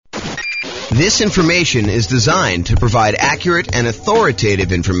This information is designed to provide accurate and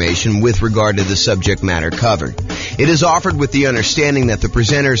authoritative information with regard to the subject matter covered. It is offered with the understanding that the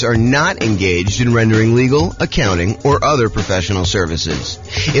presenters are not engaged in rendering legal, accounting, or other professional services.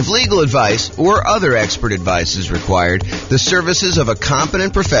 If legal advice or other expert advice is required, the services of a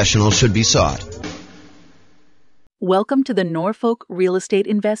competent professional should be sought. Welcome to the Norfolk Real Estate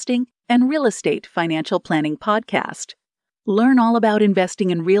Investing and Real Estate Financial Planning Podcast. Learn all about investing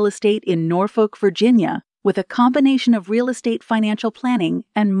in real estate in Norfolk, Virginia, with a combination of real estate financial planning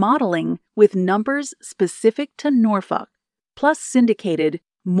and modeling with numbers specific to Norfolk, plus syndicated,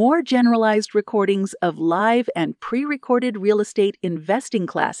 more generalized recordings of live and pre-recorded real estate investing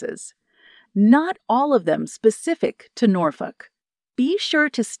classes, not all of them specific to Norfolk. Be sure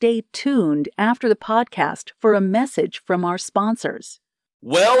to stay tuned after the podcast for a message from our sponsors.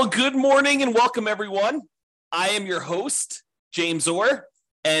 Well, good morning and welcome, everyone. I am your host, James Orr,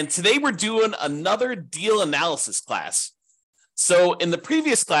 and today we're doing another deal analysis class. So in the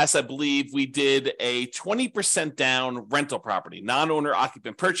previous class, I believe we did a 20% down rental property, non-owner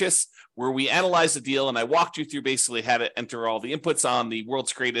occupant purchase, where we analyzed the deal, and I walked you through basically how to enter all the inputs on the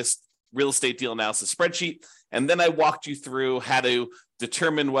world's greatest real estate deal analysis spreadsheet. And then I walked you through how to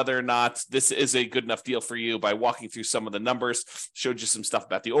determine whether or not this is a good enough deal for you by walking through some of the numbers, showed you some stuff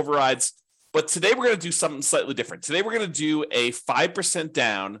about the overrides. But today we're going to do something slightly different. Today we're going to do a 5%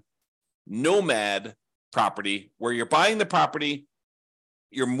 down Nomad property where you're buying the property,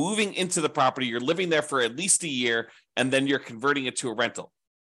 you're moving into the property, you're living there for at least a year, and then you're converting it to a rental.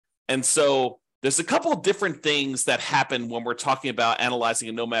 And so there's a couple of different things that happen when we're talking about analyzing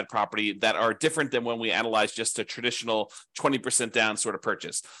a Nomad property that are different than when we analyze just a traditional 20% down sort of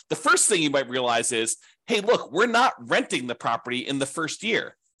purchase. The first thing you might realize is, hey, look, we're not renting the property in the first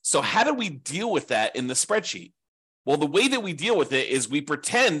year. So how do we deal with that in the spreadsheet? Well, the way that we deal with it is we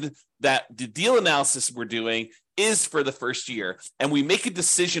pretend that the deal analysis we're doing is for the first year, and we make a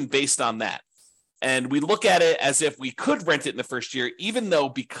decision based on that. And we look at it as if we could rent it in the first year, even though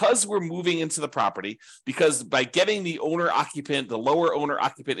because we're moving into the property, because by getting the owner-occupant, the lower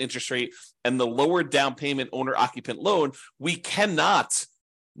owner-occupant interest rate, and the lower down payment owner-occupant loan, we cannot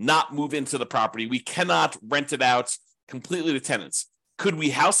not move into the property. We cannot rent it out completely to tenants. Could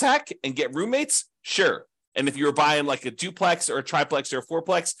we house hack and get roommates? Sure. And if you were buying like a duplex or a triplex or a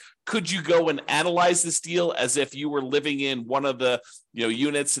fourplex, could you go and analyze this deal as if you were living in one of the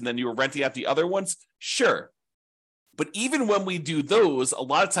units and then you were renting out the other ones? Sure. But even when we do those, a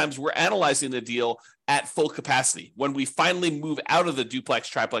lot of times we're analyzing the deal at full capacity. When we finally move out of the duplex,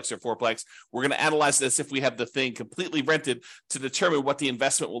 triplex, or fourplex, we're going to analyze this if we have the thing completely rented to determine what the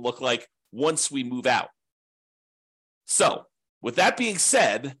investment will look like once we move out. So, with that being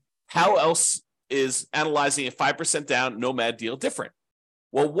said, how else is analyzing a 5% down Nomad deal different?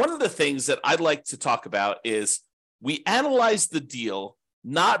 Well, one of the things that I'd like to talk about is we analyze the deal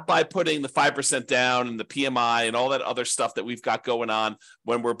not by putting the 5% down and the PMI and all that other stuff that we've got going on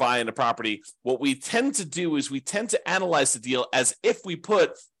when we're buying a property. What we tend to do is we tend to analyze the deal as if we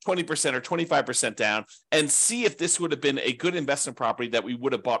put 20% or 25% down and see if this would have been a good investment property that we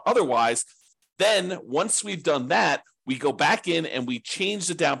would have bought otherwise. Then once we've done that, we go back in and we change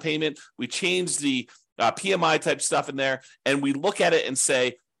the down payment, we change the PMI type stuff in there, and we look at it and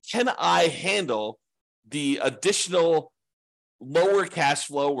say, can I handle the additional lower cash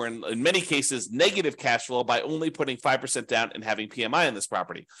flow, or in many cases, negative cash flow by only putting 5% down and having PMI in this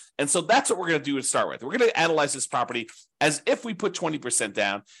property? And so that's what we're going to do to start with. We're going to analyze this property as if we put 20%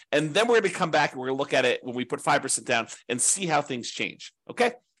 down, and then we're going to come back and we're going to look at it when we put 5% down and see how things change.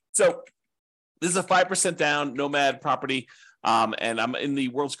 Okay? So this is a 5% down Nomad property, and I'm in the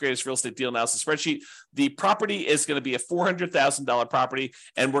world's greatest real estate deal analysis spreadsheet. The property is going to be a $400,000 property,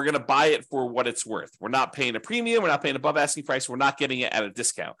 and we're going to buy it for what it's worth. We're not paying a premium. We're not paying above asking price. We're not getting it at a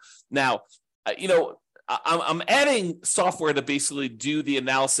discount. Now, I'm adding software to basically do the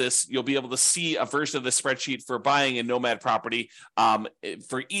analysis. You'll be able to see a version of the spreadsheet for buying a Nomad property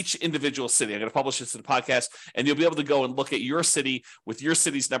for each individual city. I'm going to publish this to the podcast, and you'll be able to go and look at your city with your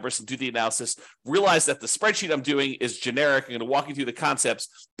city's numbers and do the analysis. Realize that the spreadsheet I'm doing is generic. I'm going to walk you through the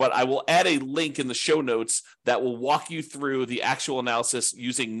concepts, but I will add a link in the show notes that will walk you through the actual analysis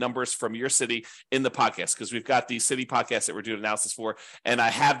using numbers from your city in the podcast, because we've got these city podcasts that we're doing analysis for, and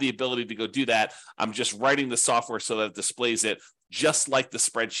I have the ability to go do that. I'm just writing the software so that it displays it just like the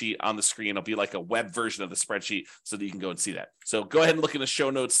spreadsheet on the screen. It'll be like a web version of the spreadsheet so that you can go and see that. So go ahead and look in the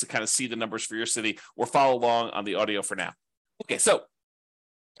show notes to kind of see the numbers for your city, or follow along on the audio for now. Okay, so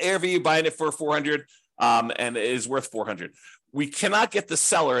ARV buying it for 400 and it is worth 400. we cannot get the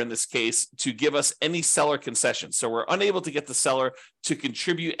seller in this case to give us any seller concession. So we're unable to get the seller to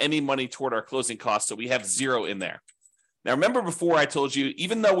contribute any money toward our closing costs. So we have zero in there. Now, remember before I told you,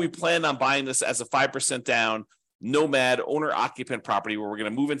 even though we plan on buying this as a 5% down Nomad owner-occupant property where we're going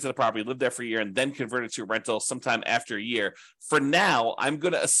to move into the property, live there for a year, and then convert it to a rental sometime after a year. For now, I'm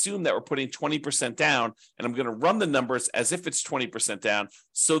going to assume that we're putting 20% down, and I'm going to run the numbers as if it's 20% down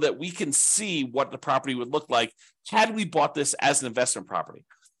so that we can see what the property would look like had we bought this as an investment property.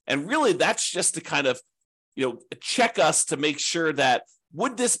 And really, that's just to kind of, check us to make sure that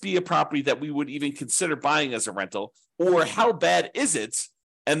would this be a property that we would even consider buying as a rental, or how bad is it?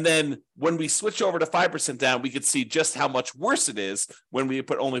 And then when we switch over to 5% down, we could see just how much worse it is when we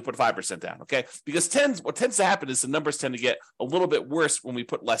only put 5% down, okay? Because what tends to happen is the numbers tend to get a little bit worse when we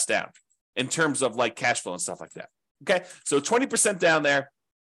put less down in terms of like cash flow and stuff like that, okay? So 20% down there.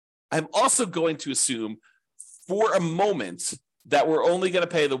 I'm also going to assume for a moment that we're only going to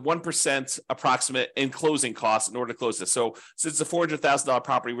pay the 1% approximate in closing costs in order to close this. So since it's a $400,000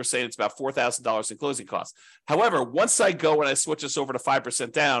 property, we're saying it's about $4,000 in closing costs. However, once I go and I switch this over to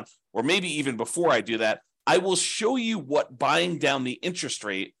 5% down, or maybe even before I do that, I will show you what buying down the interest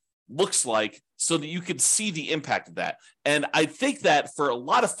rate looks like so that you can see the impact of that. And I think that for a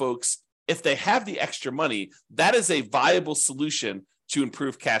lot of folks, if they have the extra money, that is a viable solution to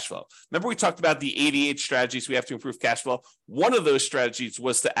improve cash flow. Remember, we talked about the 88 strategies we have to improve cash flow. One of those strategies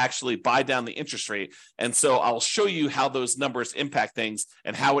was to actually buy down the interest rate. And so I'll show you how those numbers impact things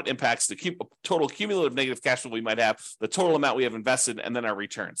and how it impacts the total cumulative negative cash flow we might have, the total amount we have invested, and then our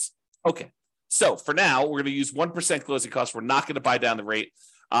returns. Okay, so for now, we're going to use 1% closing costs. We're not going to buy down the rate.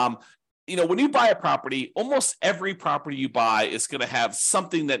 When you buy a property, almost every property you buy is going to have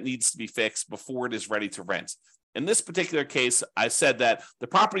something that needs to be fixed before it is ready to rent. In this particular case, I said that the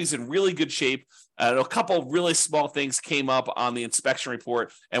property is in really good shape. A couple really small things came up on the inspection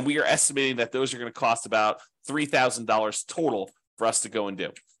report, and we are estimating that those are going to cost about $3,000 total for us to go and do.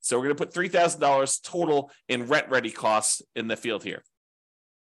 So we're going to put $3,000 total in rent-ready costs in the field here.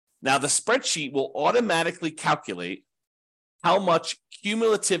 Now, the spreadsheet will automatically calculate how much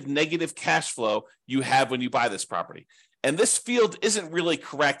cumulative negative cash flow you have when you buy this property. And this field isn't really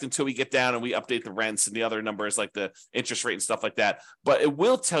correct until we get down and we update the rents and the other numbers like the interest rate and stuff like that. But it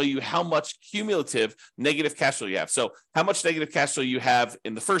will tell you how much cumulative negative cash flow you have. So how much negative cash flow you have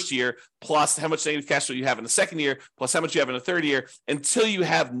in the first year, plus how much negative cash flow you have in the second year, plus how much you have in the third year, until you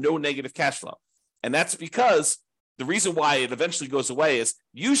have no negative cash flow. And that's because the reason why it eventually goes away is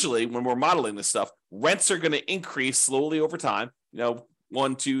usually when we're modeling this stuff, rents are going to increase slowly over time,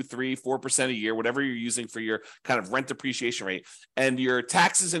 1, 2, 3, 4% a year, whatever you're using for your kind of rent depreciation rate. And your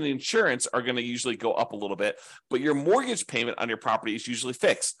taxes and insurance are going to usually go up a little bit, but your mortgage payment on your property is usually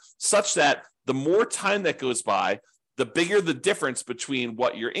fixed, such that the more time that goes by, the bigger the difference between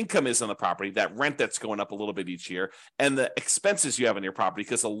what your income is on the property, that rent that's going up a little bit each year, and the expenses you have on your property,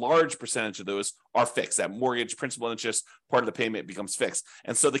 because a large percentage of those are fixed. That mortgage, principal, and interest part of the payment becomes fixed.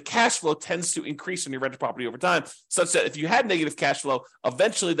 And so the cash flow tends to increase on your rental property over time, such that if you had negative cash flow,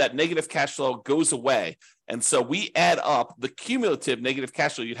 eventually that negative cash flow goes away. And so we add up the cumulative negative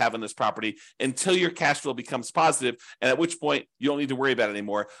cash flow you'd have on this property until your cash flow becomes positive, and at which point you don't need to worry about it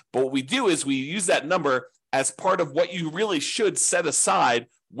anymore. But what we do is we use that number as part of what you really should set aside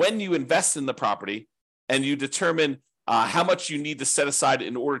when you invest in the property, and you determine how much you need to set aside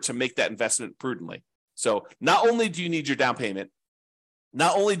in order to make that investment prudently. So not only do you need your down payment,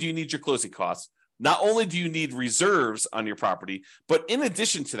 not only do you need your closing costs, not only do you need reserves on your property, but in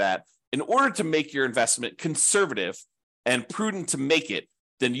addition to that, in order to make your investment conservative and prudent to make it,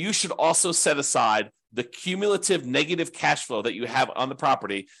 then you should also set aside the cumulative negative cash flow that you have on the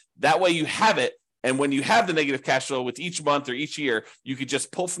property. That way you have it. And when you have the negative cash flow with each month or each year, you could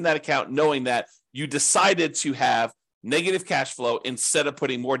just pull from that account knowing that you decided to have negative cash flow instead of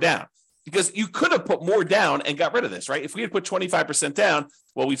putting more down. Because you could have put more down and got rid of this, right? If we had put 25% down,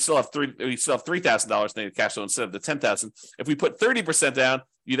 well, we still have $3,000 negative cash flow instead of the $10,000. If we put 30% down,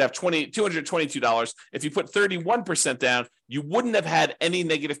 you'd have $222. If you put 31% down, you wouldn't have had any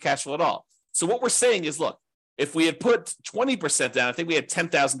negative cash flow at all. So what we're saying is, look, if we had put 20% down, I think we had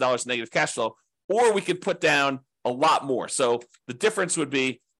 $10,000 negative cash flow, or we could put down a lot more. So the difference would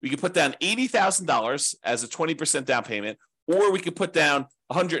be we could put down $80,000 as a 20% down payment, or we could put down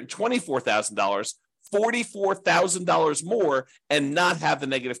 $124,000, $44,000 more, and not have the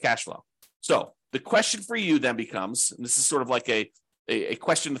negative cash flow. So the question for you then becomes, and this is sort of like a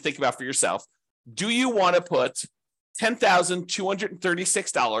question to think about for yourself, do you want to put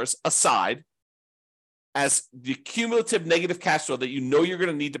 $10,236 aside as the cumulative negative cash flow that you know you're going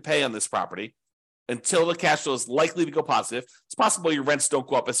to need to pay on this property until the cash flow is likely to go positive. It's possible your rents don't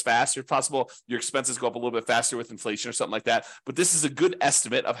go up as fast. It's possible your expenses go up a little bit faster with inflation or something like that. But this is a good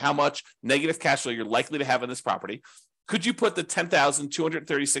estimate of how much negative cash flow you're likely to have in this property. Could you put the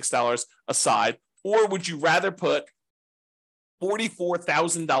 $10,236 aside, or would you rather put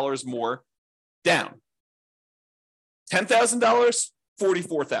 $44,000 more down? $10,000,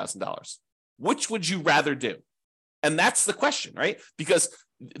 $44,000. Which would you rather do? And that's the question, right? Because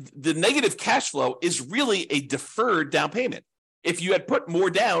the negative cash flow is really a deferred down payment. If you had put more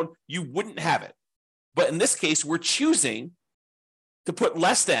down, you wouldn't have it. But in this case, we're choosing to put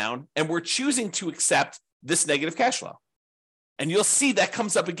less down, and we're choosing to accept this negative cash flow. And you'll see that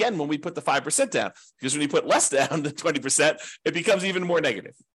comes up again when we put the 5% down, because when you put less down than 20%, it becomes even more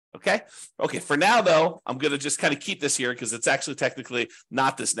negative. Okay. For now, though, I'm going to just kind of keep this here because it's actually technically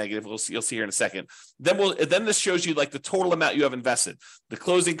not this negative. You'll see here in a second. Then this shows you like the total amount you have invested, the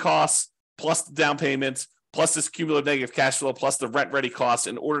closing costs plus the down payment plus this cumulative negative cash flow plus the rent ready costs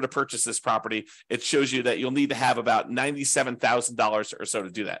in order to purchase this property. It shows you that you'll need to have about $97,000 or so to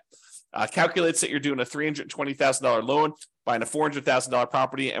do that. Calculates that you're doing a $320,000 loan, buying a $400,000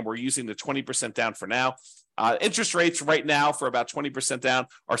 property, and we're using the 20% down for now. Interest rates right now for about 20% down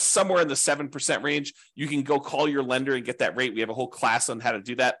are somewhere in the 7% range. You can go call your lender and get that rate. We have a whole class on how to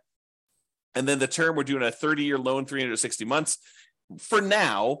do that. And then the term, we're doing a 30-year loan, 360 months. For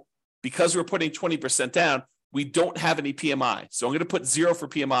now, because we're putting 20% down, we don't have any PMI. So I'm going to put 0 for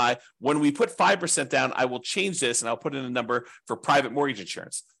PMI. When we put 5% down, I will change this and I'll put in a number for private mortgage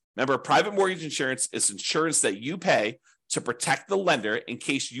insurance. Remember, private mortgage insurance is insurance that you pay to protect the lender in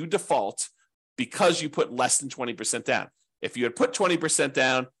case you default because you put less than 20% down. If you had put 20%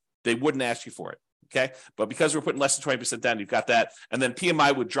 down, they wouldn't ask you for it. Okay. But because we're putting less than 20% down, you've got that. And then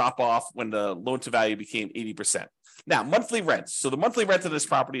PMI would drop off when the loan to value became 80%. Now, monthly rents. So the monthly rent of this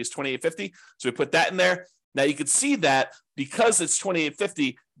property is $2,850. So we put that in there. Now you can see that because it's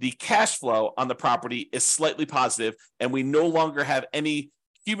 $2,850, the cash flow on the property is slightly positive, and we no longer have any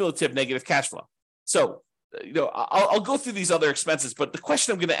cumulative negative cash flow. So, I'll go through these other expenses, but the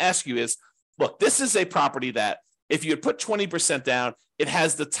question I'm going to ask you is, look, this is a property that if you had put 20% down, it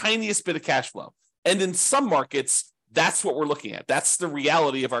has the tiniest bit of cash flow. And in some markets, that's what we're looking at. That's the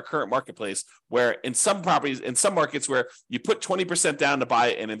reality of our current marketplace, where in some markets where you put 20% down to buy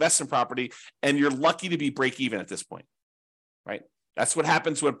an investment property and you're lucky to be break even at this point, right? That's what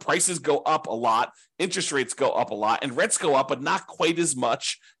happens when prices go up a lot, interest rates go up a lot, and rents go up, but not quite as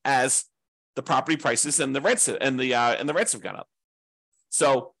much as the property prices and the rents and the rents have gone up.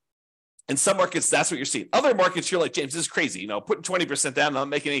 So in some markets, that's what you're seeing. Other markets, you're like, James, this is crazy. Putting 20% down, not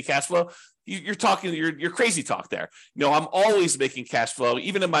making any cash flow. You're talking, you're crazy talk there. I'm always making cash flow,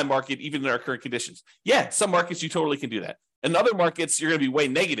 even in my market, even in our current conditions. Yeah, some markets you totally can do that. In other markets, you're going to be way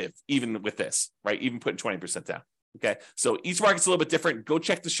negative, even with this, right? Even putting 20% down. Okay, so each market's a little bit different. Go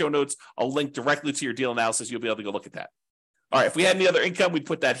check the show notes. I'll link directly to your deal analysis. You'll be able to go look at that. All right, if we had any other income, we'd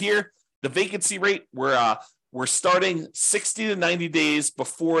put that here. The vacancy rate, we're starting 60 to 90 days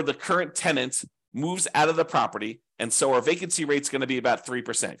before the current tenant moves out of the property. And so our vacancy rate is going to be about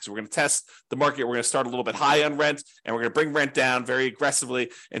 3%. So we're going to test the market. We're going to start a little bit high on rent, and we're going to bring rent down very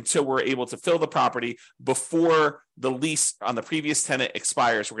aggressively until we're able to fill the property before the lease on the previous tenant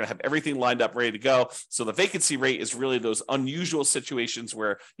expires. We're going to have everything lined up, ready to go. So the vacancy rate is really those unusual situations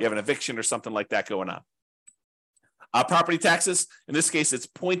where you have an eviction or something like that going on. Property taxes, in this case, it's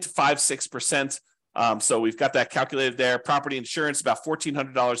 0.56%. So we've got that calculated there. Property insurance, about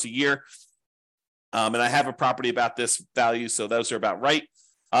 $1,400 a year. And I have a property about this value, so those are about right.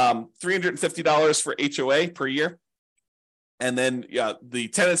 $350 for HOA per year. And then the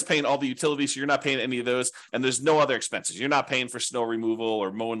tenant's paying all the utilities, so you're not paying any of those. And there's no other expenses. You're not paying for snow removal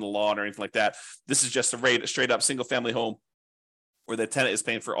or mowing the lawn or anything like that. This is just a straight up single family home where the tenant is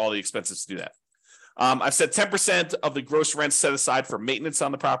paying for all the expenses to do that. I've said 10% of the gross rent set aside for maintenance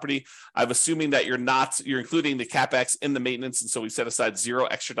on the property. I'm assuming that you're including the CapEx in the maintenance. And so we set aside $0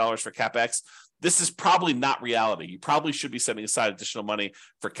 extra for CapEx. This is probably not reality. You probably should be setting aside additional money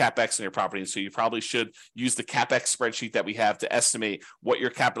for CapEx in your property. And so you probably should use the CapEx spreadsheet that we have to estimate what your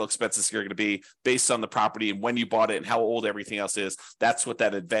capital expenses are going to be based on the property and when you bought it and how old everything else is. That's what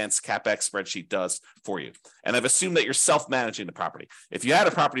that advanced CapEx spreadsheet does for you. And I've assumed that you're self-managing the property. If you had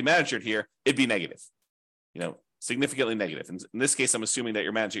a property manager here, it'd be negative, significantly negative. In this case, I'm assuming that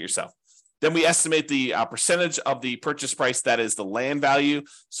you're managing it yourself. Then we estimate the percentage of the purchase price that is the land value,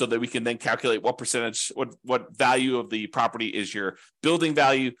 so that we can then calculate what percentage, what value of the property is your building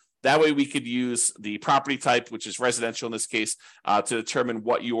value. That way we could use the property type, which is residential in this case, to determine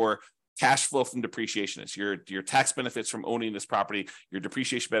what your cash flow from depreciation is, your tax benefits from owning this property, your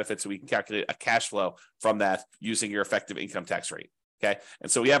depreciation benefits, so we can calculate a cash flow from that using your effective income tax rate. Okay.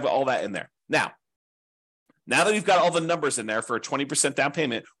 And so we have all that in there. Now that we've got all the numbers in there for a 20% down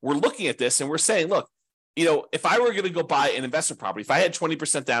payment, we're looking at this and we're saying, look, if I were going to go buy an investment property, if I had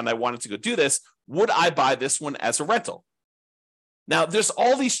 20% down and I wanted to go do this, would I buy this one as a rental? Now, there's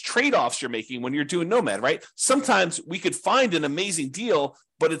all these trade-offs you're making when you're doing Nomad, right? Sometimes we could find an amazing deal,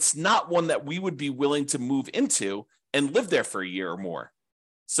 but it's not one that we would be willing to move into and live there for a year or more.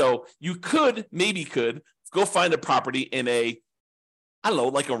 So you could go find a property in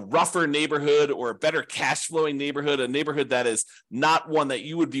like a rougher neighborhood or a better cash flowing neighborhood, a neighborhood that is not one that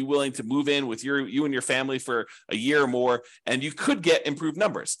you would be willing to move in with you and your family for a year or more, and you could get improved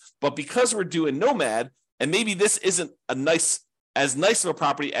numbers. But because we're doing Nomad, and maybe this isn't as nice of a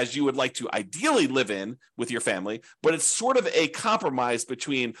property as you would like to ideally live in with your family, but it's sort of a compromise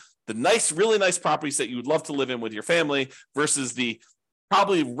between the really nice properties that you would love to live in with your family versus the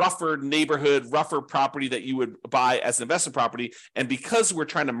probably rougher neighborhood, rougher property that you would buy as an investment property. And because we're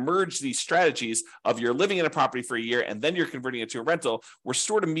trying to merge these strategies of you're living in a property for a year and then you're converting it to a rental, we're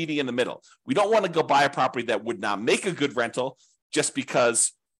sort of meeting in the middle. We don't want to go buy a property that would not make a good rental just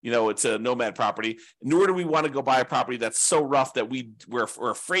because it's a Nomad property, nor do we want to go buy a property that's so rough that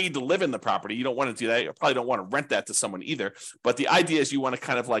we're afraid to live in the property. You don't want to do that. You probably don't want to rent that to someone either. But the idea is you want to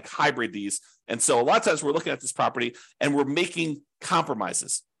kind of like hybrid these. And so a lot of times we're looking at this property and we're making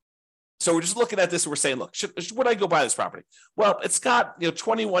compromises. So we're just looking at this and we're saying, look, would I go buy this property? Well, it's got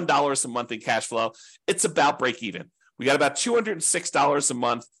 $21 a month in cash flow. It's about break even. We got about $206 a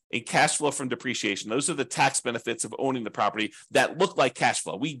month in cash flow from depreciation. Those are the tax benefits of owning the property that look like cash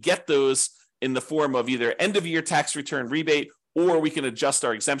flow. We get those in the form of either end of year tax return rebate, or we can adjust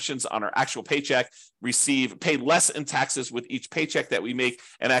our exemptions on our actual paycheck, pay less in taxes with each paycheck that we make,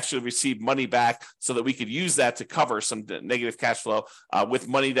 and actually receive money back so that we could use that to cover some negative cash flow with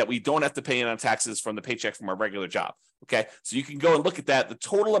money that we don't have to pay in on taxes from the paycheck from our regular job. Okay, so you can go and look at that. The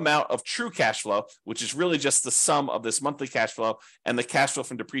total amount of true cash flow, which is really just the sum of this monthly cash flow and the cash flow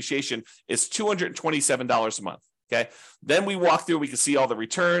from depreciation, is $227 a month. Okay, then we walk through, we can see all the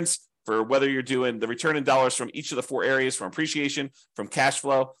returns for whether you're doing the return in dollars from each of the four areas, from appreciation, from cash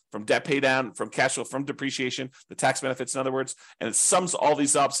flow, from debt pay down, from cash flow from depreciation, the tax benefits, in other words, and it sums all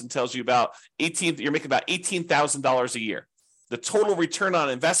these up and tells you you're making about $18,000 a year. The total return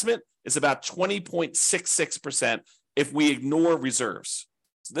on investment is about 20.66% if we ignore reserves.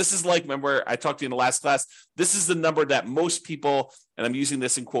 So this is like, remember I talked to you in the last class, this is the number that most people, and I'm using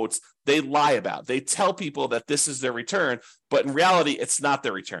this in quotes, they lie about. They tell people that this is their return, but in reality, it's not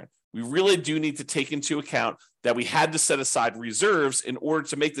their return. We really do need to take into account that we had to set aside reserves in order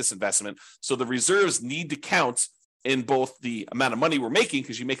to make this investment. So the reserves need to count in both the amount of money we're making,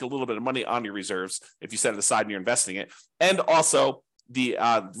 because you make a little bit of money on your reserves if you set it aside and you're investing it, and also the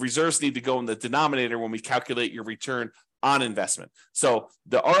reserves need to go in the denominator when we calculate your return on investment. So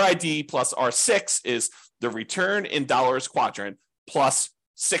the RID plus R6 is the return in dollars quadrant plus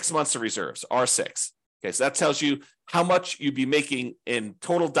 6 months of reserves, R6. Okay, so that tells you how much you'd be making in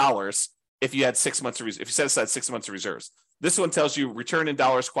total dollars if you had 6 months of if you set aside 6 months of reserves. This one tells you return in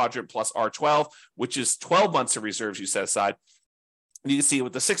dollars quadrant plus R12, which is 12 months of reserves you set aside. And you can see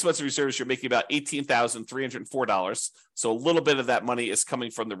with the 6 months of reserves, you're making about $18,304. So a little bit of that money is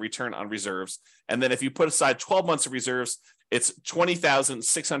coming from the return on reserves. And then if you put aside 12 months of reserves, it's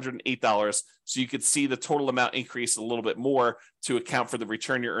 $20,608. So you could see the total amount increase a little bit more to account for the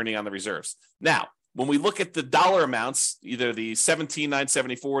return you're earning on the reserves. Now, when we look at the dollar amounts, either the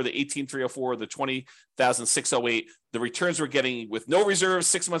 $17,974, the $18,304, the $20,608, the returns we're getting with no reserves,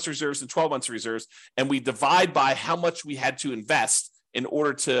 6 months reserves, and 12 months reserves, and we divide by how much we had to invest in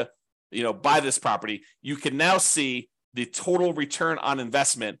order to, buy this property, you can now see the total return on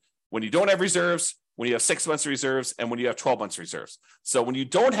investment when you don't have reserves, when you have 6 months reserves, and when you have 12 months reserves. So when you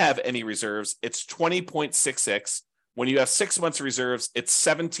don't have any reserves, it's 20.66. When you have 6 months of reserves, it's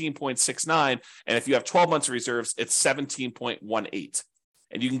 17.69. And if you have 12 months of reserves, it's 17.18.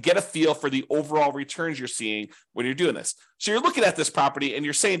 And you can get a feel for the overall returns you're seeing when you're doing this. So you're looking at this property and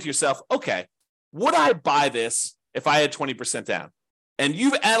you're saying to yourself, okay, would I buy this if I had 20% down? And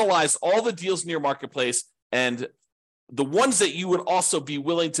you've analyzed all the deals in your marketplace and the ones that you would also be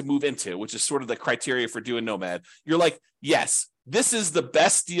willing to move into, which is sort of the criteria for doing Nomad. You're like, yes, this is the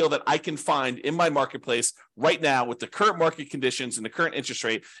best deal that I can find in my marketplace right now with the current market conditions and the current interest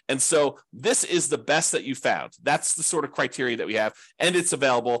rate. And so this is the best that you found. That's the sort of criteria that we have, and it's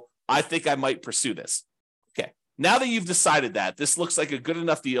available. I think I might pursue this. Okay. Now that you've decided that this looks like a good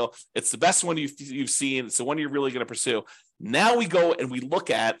enough deal, it's the best one you've seen, it's the one you're really going to pursue. Now we go and we look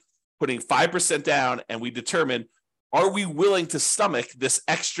at, putting 5% down, and we determine, are we willing to stomach this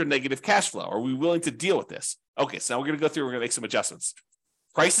extra negative cash flow? Are we willing to deal with this? Okay, so now we're going to go through, we're going to make some adjustments.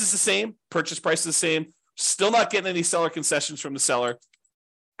 Price is the same, purchase price is the same, still not getting any seller concessions from the seller.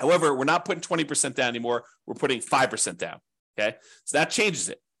 However, we're not putting 20% down anymore, we're putting 5% down, okay? So that changes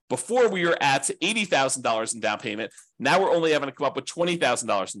it. Before we were at $80,000 in down payment, now we're only having to come up with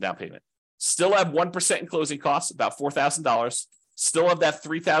 $20,000 in down payment. Still have 1% in closing costs, about $4,000. Still have that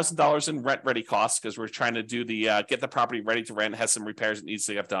 $3,000 in rent-ready costs because we're trying to do the get the property ready to rent, has some repairs it needs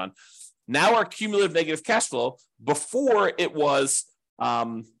to get done. Now our cumulative negative cash flow, before it was, I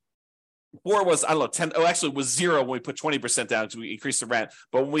don't know, 10. Oh, actually, it was zero when we put 20% down because we increased the rent.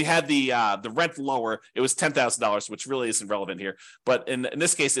 But when we had the rent lower, it was $10,000, which really isn't relevant here. But in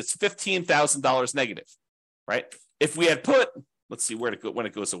this case, it's $15,000 negative, right? If we had put, let's see when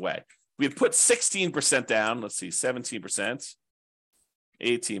it goes away. We had put 16% down. Let's see, 17%.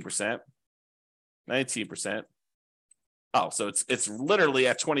 18%, 19%. Oh, so it's literally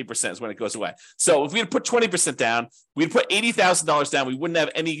at 20% is when it goes away. So if we had put 20% down, we'd put $80,000 down, we wouldn't have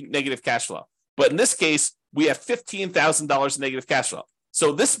any negative cash flow. But in this case, we have $15,000 negative cash flow.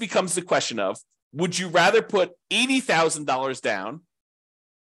 So this becomes the question of, would you rather put $80,000 down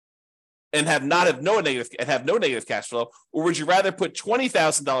and have no negative cash flow, or would you rather put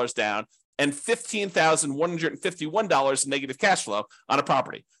 $20,000 down and $15,151 in negative cash flow on a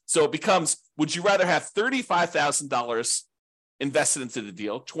property? So it becomes, would you rather have $35,000 invested into the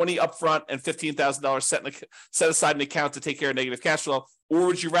deal, $20,000 upfront and $15,000 set aside an account to take care of negative cash flow, or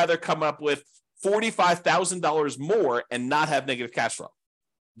would you rather come up with $45,000 more and not have negative cash flow?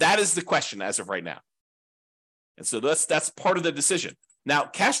 That is the question as of right now. And so that's part of the decision. Now,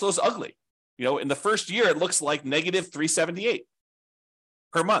 cash flow is ugly. In the first year, it looks like negative $378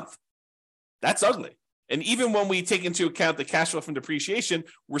 per month. That's ugly. And even when we take into account the cash flow from depreciation,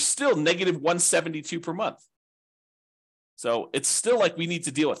 we're still negative $172 per month. So it's still like we need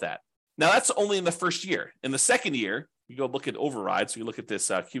to deal with that. Now, that's only in the first year. In the second year, you go look at overrides. So you look at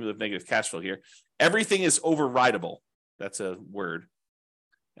this cumulative negative cash flow here. Everything is overridable. That's a word.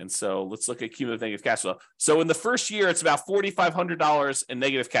 And so let's look at cumulative negative cash flow. So in the first year, it's about $4,500 in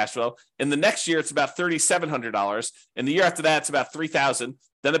negative cash flow. In the next year, it's about $3,700. In the year after that, it's about $3,000.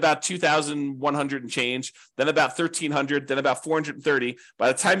 Then about $2,100 and change. Then about $1,300. Then about $430.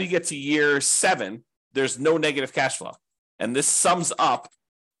 By the time you get to year 7, there's no negative cash flow. And this sums up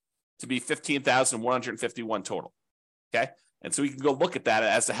to be $15,151 total. Okay. And so we can go look at that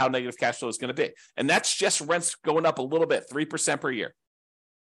as to how negative cash flow is going to be. And that's just rents going up a little bit, 3% per year.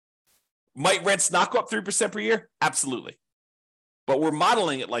 Might rents not go up 3% per year? Absolutely. But we're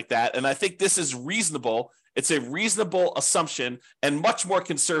modeling it like that. And I think this is reasonable. It's a reasonable assumption and much more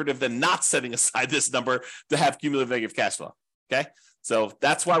conservative than not setting aside this number to have cumulative negative cash flow. Okay. So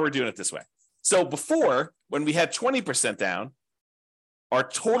that's why we're doing it this way. So before, when we had 20% down, our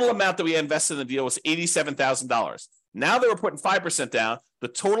total amount that we invested in the deal was $87,000. Now that we're putting 5% down, the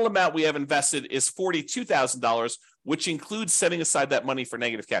total amount we have invested is $42,000, which includes setting aside that money for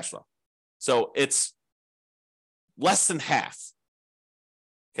negative cash flow. So it's less than half,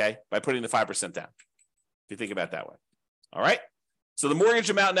 okay, by putting the 5% down, if you think about it that way. All right. So the mortgage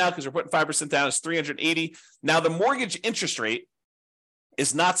amount now, because we're putting 5% down, is $380. Now the mortgage interest rate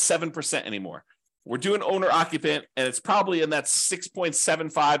is not 7% anymore. We're doing owner occupant, and it's probably in that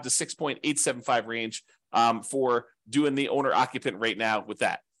 6.75 to 6.875 range for doing the owner occupant rate now with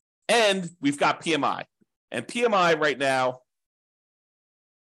that. And we've got PMI. And PMI right now,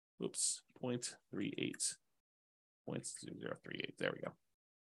 0.38. There we go.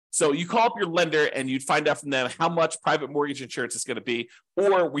 So you call up your lender and you'd find out from them how much private mortgage insurance is going to be.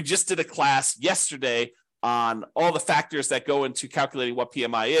 Or we just did a class yesterday on all the factors that go into calculating what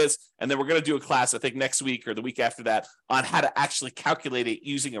PMI is. And then we're going to do a class, I think next week or the week after that, on how to actually calculate it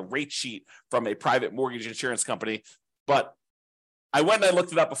using a rate sheet from a private mortgage insurance company. But I went and I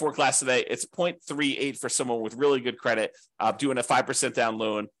looked it up before class today. It's 0.38 for someone with really good credit, doing a 5% down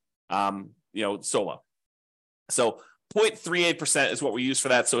loan, solo. So 0.38% is what we use for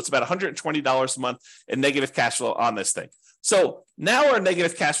that. So it's about $120 a month in negative cash flow on this thing. So now our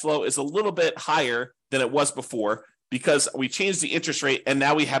negative cash flow is a little bit higher than it was before because we changed the interest rate and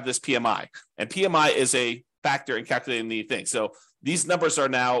now we have this PMI. And PMI is a factor in calculating the thing. So these numbers are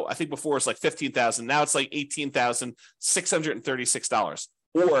now, I think before it's like $15,000. Now it's like $18,636.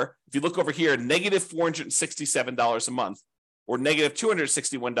 Or if you look over here, negative $467 a month or negative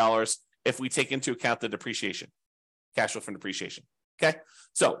 $261 if we take into account the depreciation, cash flow from depreciation. Okay.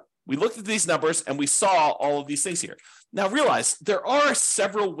 So we looked at these numbers and we saw all of these things here. Now realize there are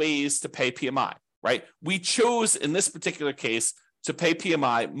several ways to pay PMI, right? We chose in this particular case to pay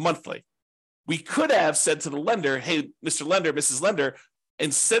PMI monthly. We could have said to the lender, hey, Mr. Lender, Mrs. Lender,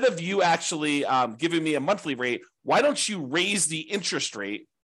 instead of you actually giving me a monthly rate, why don't you raise the interest rate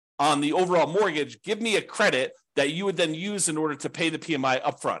on the overall mortgage? Give me a credit that you would then use in order to pay the PMI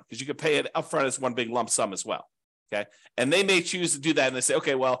upfront, because you could pay it upfront as one big lump sum as well. Okay. And they may choose to do that. And they say,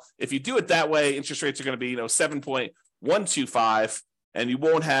 okay, well, if you do it that way, interest rates are going to be, 7.125, and you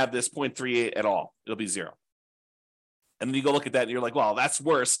won't have this 0.38 at all. It'll be zero. And then you go look at that and you're like, well, that's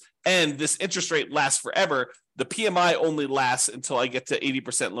worse. And this interest rate lasts forever. The PMI only lasts until I get to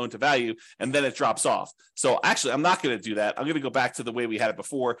 80% loan to value, and then it drops off. So actually, I'm not going to do that. I'm going to go back to the way we had it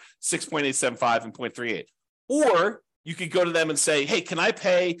before, 6.875 and 0.38. Or you could go to them and say, hey, can I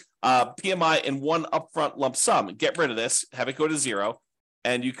pay PMI in one upfront lump sum and get rid of this, have it go to zero,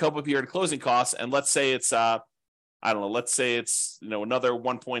 and you come up here in closing costs, and let's say it's, let's say it's, another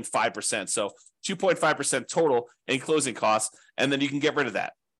 1.5%. So 2.5% total in closing costs, and then you can get rid of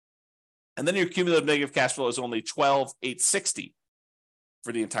that. And then your cumulative negative cash flow is only 12,860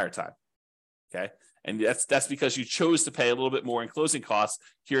 for the entire time. Okay. And that's because you chose to pay a little bit more in closing costs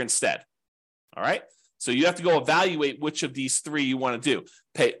here instead. All right. So you have to go evaluate which of these three you want to do.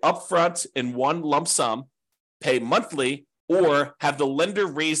 Pay upfront in one lump sum, pay monthly, or have the lender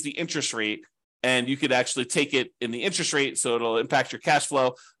raise the interest rate, and you could actually take it in the interest rate, so it'll impact your cash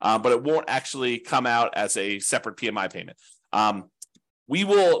flow, but it won't actually come out as a separate PMI payment. We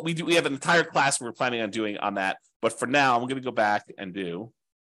have an entire class we're planning on doing on that, but for now, I'm going to go back and do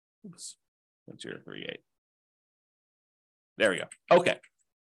 0.038. There we go. Okay.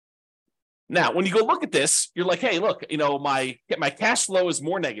 Now, when you go look at this, you're like, hey, look, my cash flow is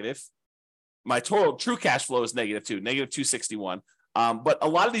more negative. My total true cash flow is negative too, negative 261. But a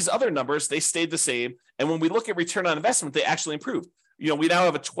lot of these other numbers, they stayed the same. And when we look at return on investment, they actually improved. We now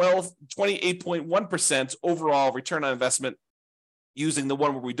have a 28.1% overall return on investment using the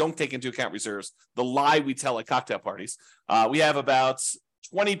one where we don't take into account reserves, the lie we tell at cocktail parties. We have about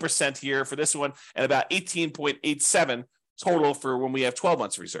 20% here for this one and about 18.87 total for when we have 12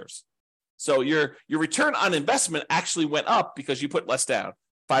 months reserves. So your return on investment actually went up because you put less down,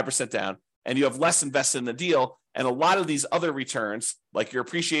 5% down, and you have less invested in the deal. And a lot of these other returns, like your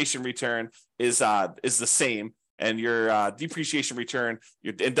appreciation return is the same, and your depreciation return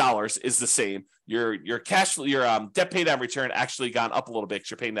in dollars is the same. Your cash flow, your debt pay down return actually gone up a little bit because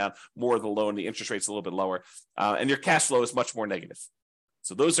you're paying down more of the loan. The interest rate's a little bit lower, and your cash flow is much more negative.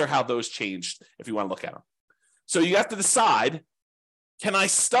 So those are how those changed if you want to look at them. So you have to decide, can I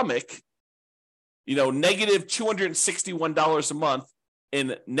stomach, negative $261 a month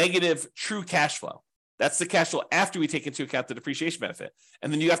in negative true cash flow? That's the cash flow after we take into account the depreciation benefit.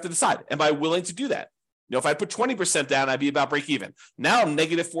 And then you have to decide, am I willing to do that? If I put 20% down, I'd be about break even. Now I'm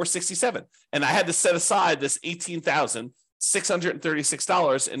negative 467. And I had to set aside this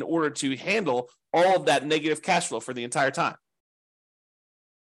 $18,636 in order to handle all of that negative cash flow for the entire time.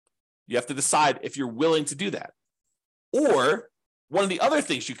 You have to decide if you're willing to do that. Or one of the other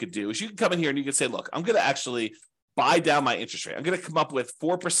things you could do is you can come in here and you can say, look, I'm going to actually buy down my interest rate. I'm going to come up with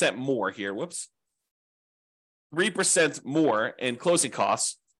 4% more here. 3% more in closing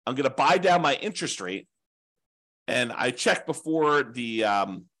costs. I'm going to buy down my interest rate. And I checked before the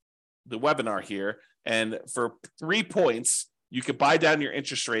webinar here. And for 3 points, you could buy down your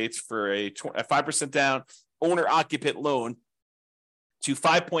interest rates for a 5% down owner-occupant loan to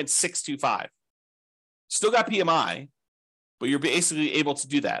 5.625. Still got PMI, but you're basically able to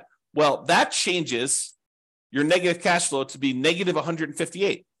do that. Well, that changes your negative cash flow to be negative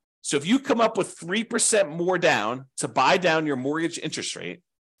 158. So if you come up with 3% more down to buy down your mortgage interest rate,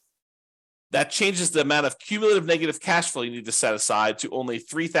 that changes the amount of cumulative negative cash flow you need to set aside to only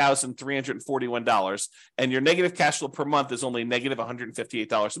 $3,341. And your negative cash flow per month is only negative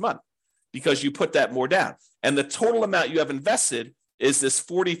 $158 a month because you put that more down. And the total amount you have invested is this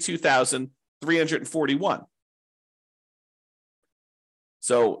 $42,341.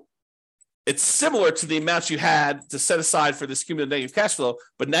 So it's similar to the amounts you had to set aside for this cumulative negative cash flow,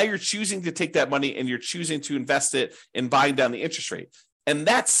 but now you're choosing to take that money and you're choosing to invest it in buying down the interest rate. And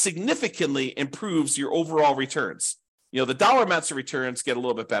that significantly improves your overall returns. The dollar amounts of returns get a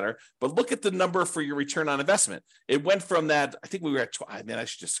little bit better, but look at the number for your return on investment. It went from that, I think we were at, I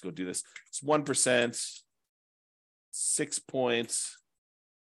should just go do this. It's 1%,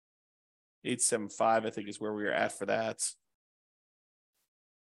 6.875, I think is where we were at for that.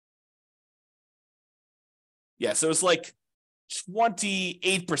 Yeah, so it's like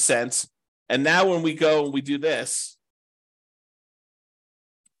 28%. And now when we go and we do this,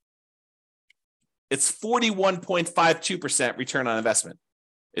 it's 41.52% return on investment.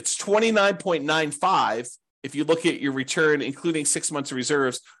 It's 29.95 if you look at your return, including 6 months of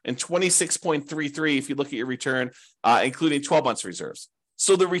reserves, and 26.33 if you look at your return, including 12 months of reserves.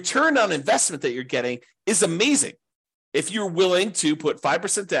 So the return on investment that you're getting is amazing. If you're willing to put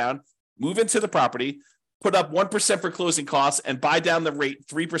 5% down, move into the property, put up 1% for closing costs, and buy down the rate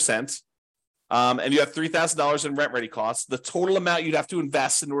 3%, and you have $3,000 in rent-ready costs, the total amount you'd have to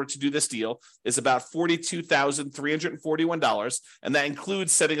invest in order to do this deal is about $42,341, and that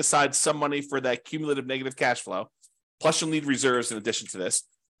includes setting aside some money for that cumulative negative cash flow, plus you'll need reserves in addition to this.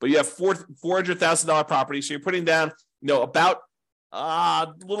 But you have $400,000 property, so you're putting down, about a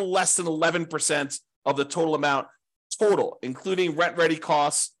little less than 11% of the total amount total, including rent-ready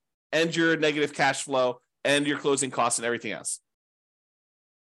costs and your negative cash flow and your closing costs and everything else.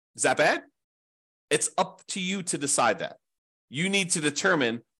 Is that bad? It's up to you to decide that. You need to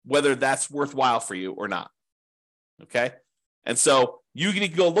determine whether that's worthwhile for you or not. Okay? And so you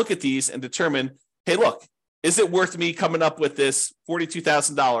need to go look at these and determine, hey, look, is it worth me coming up with this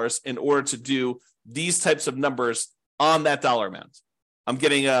 $42,000 in order to do these types of numbers on that dollar amount? I'm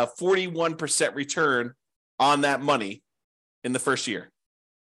getting a 41% return on that money in the first year.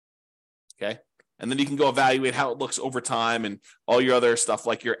 Okay? And then you can go evaluate how it looks over time and all your other stuff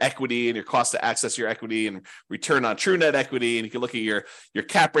like your equity and your cost to access your equity and return on true net equity. And you can look at your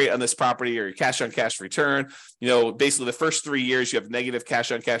cap rate on this property or your cash on cash return. Basically the first 3 years you have negative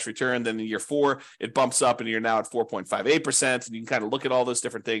cash on cash return. Then in year 4, it bumps up and you're now at 4.58%. And you can kind of look at all those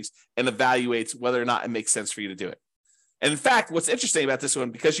different things and evaluate whether or not it makes sense for you to do it. And in fact, what's interesting about this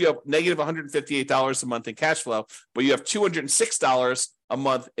one, because you have negative $158 a month in cash flow, but you have $206 a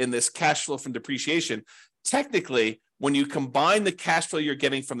month in this cash flow from depreciation, technically, when you combine the cash flow you're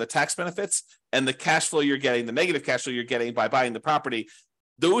getting from the tax benefits and the cash flow you're getting, the negative cash flow you're getting by buying the property,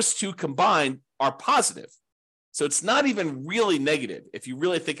 those two combined are positive. So it's not even really negative if you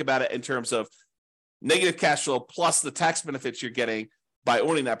really think about it in terms of negative cash flow plus the tax benefits you're getting by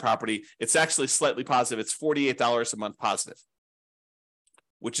owning that property. It's actually slightly positive. It's $48 a month positive,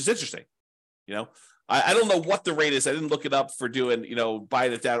 which is interesting. I don't know what the rate is. I didn't look it up for doing,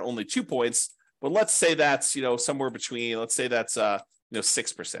 buying it down only 2 points, but let's say that's, somewhere between, let's say that's,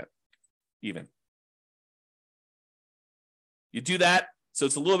 6% even. You do that. So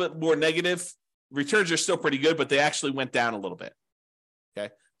it's a little bit more negative. Returns are still pretty good, but they actually went down a little bit.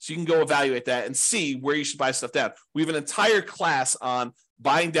 Okay. So you can go evaluate that and see where you should buy stuff down. We have an entire class on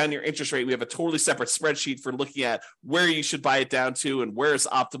buying down your interest rate. We have a totally separate spreadsheet for looking at where you should buy it down to and where it's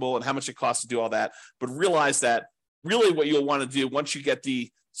optimal and how much it costs to do all that. But realize that really what you'll want to do once you get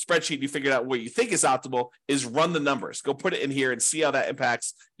the spreadsheet, you figured out what you think is optimal, is run the numbers. Go put it in here and see how that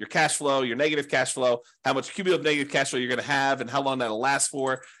impacts your cash flow, your negative cash flow, how much cumulative negative cash flow you're going to have and how long that'll last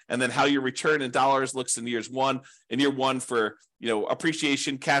for, and then how your return in dollars looks in year one for,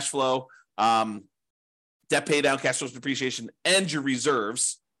 appreciation, cash flow, debt pay down, cash flows, depreciation, and your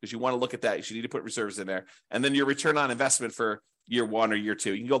reserves, because you want to look at that. You should need to put reserves in there. And then your return on investment for year 1 or year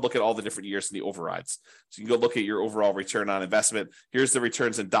 2. You can go look at all the different years in the overrides. So you can go look at your overall return on investment. Here's the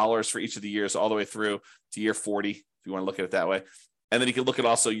returns in dollars for each of the years all the way through to year 40, if you want to look at it that way. And then you can look at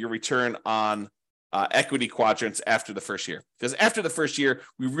also your return on equity quadrants after the first year. Because after the first year,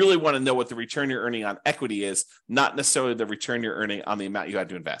 we really want to know what the return you're earning on equity is, not necessarily the return you're earning on the amount you had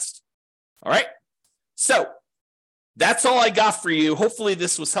to invest. All right. So that's all I got for you. Hopefully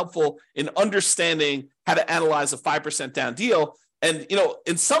this was helpful in understanding how to analyze a 5% down deal. And,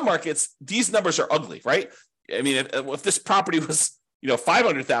 in some markets, these numbers are ugly, right? I mean, if this property was,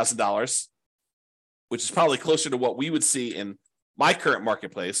 $500,000, which is probably closer to what we would see in my current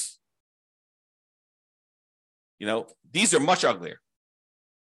marketplace, these are much uglier.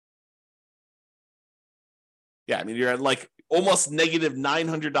 Yeah, I mean, you're at like almost negative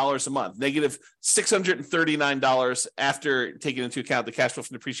 $900 a month, negative $639 after taking into account the cash flow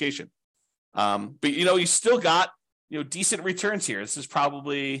from depreciation. But, you still got, decent returns here. This is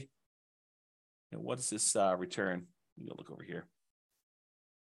probably, what is this return? Let me look over here.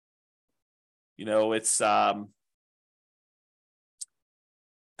 It's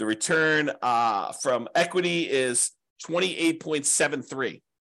the return from equity is 28.73.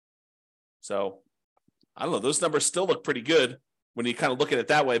 So I don't know. Those numbers still look pretty good when you kind of look at it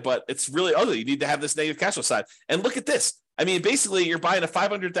that way, but it's really ugly. You need to have this negative cash flow side. And look at this. I mean, basically, you're buying a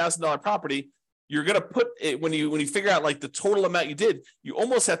 $500,000 property. You're going to put it when you figure out like the total amount you did, you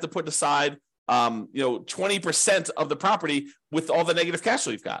almost have to put aside 20% of the property with all the negative cash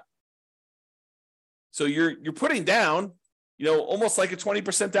flow you've got. So you're putting down, almost like a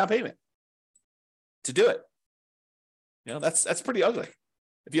 20% down payment to do it. That's pretty ugly.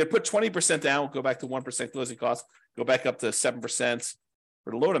 If you had put 20% down, go back to 1% closing costs, go back up to 7%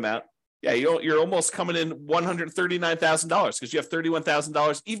 for the loan amount, yeah, you're almost coming in $139,000 because you have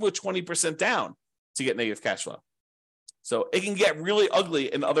 $31,000 even with 20% down to get negative cash flow. So it can get really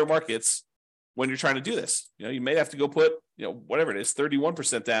ugly in other markets when you're trying to do this. You may have to go put, whatever it is,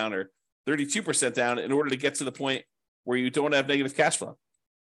 31% down or 32% down in order to get to the point where you don't have negative cash flow.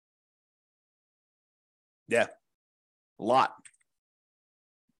 Yeah, a lot.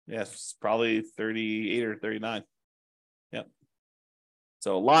 Yeah, it's probably 38 or 39. Yep.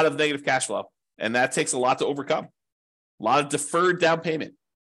 So a lot of negative cash flow, and that takes a lot to overcome. A lot of deferred down payment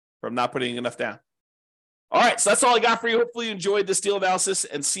from not putting enough down. All right, so that's all I got for you. Hopefully you enjoyed this deal analysis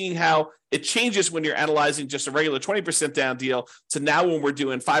and seeing how it changes when you're analyzing just a regular 20% down deal to now when we're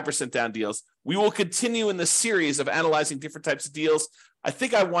doing 5% down deals. We will continue in this series of analyzing different types of deals. I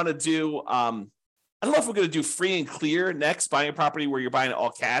think I want to do, I don't know if we're going to do free and clear next, buying a property where you're buying it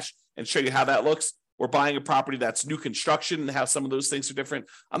all cash and show you how that looks. Or buying a property that's new construction and how some of those things are different.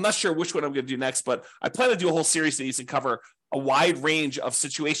 I'm not sure which one I'm going to do next, but I plan to do a whole series of these and cover a wide range of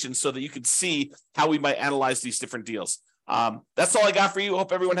situations so that you can see how we might analyze these different deals. That's all I got for you.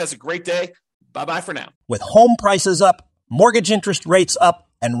 Hope everyone has a great day. Bye-bye for now. With home prices up, mortgage interest rates up,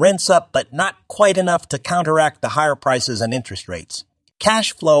 and rents up, but not quite enough to counteract the higher prices and interest rates,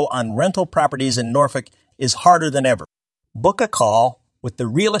 cash flow on rental properties in Norfolk is harder than ever. Book a call with the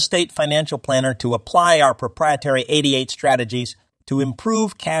Real Estate Financial Planner to apply our proprietary 88 strategies to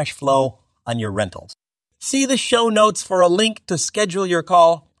improve cash flow on your rentals. See the show notes for a link to schedule your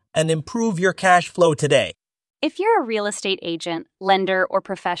call and improve your cash flow today. If you're a real estate agent, lender, or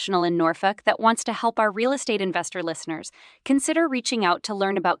professional in Norfolk that wants to help our real estate investor listeners, consider reaching out to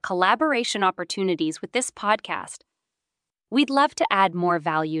learn about collaboration opportunities with this podcast. We'd love to add more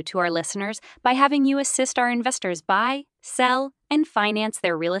value to our listeners by having you assist our investors buy, sell, and finance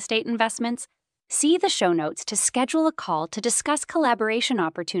their real estate investments. See the show notes to schedule a call to discuss collaboration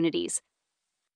opportunities.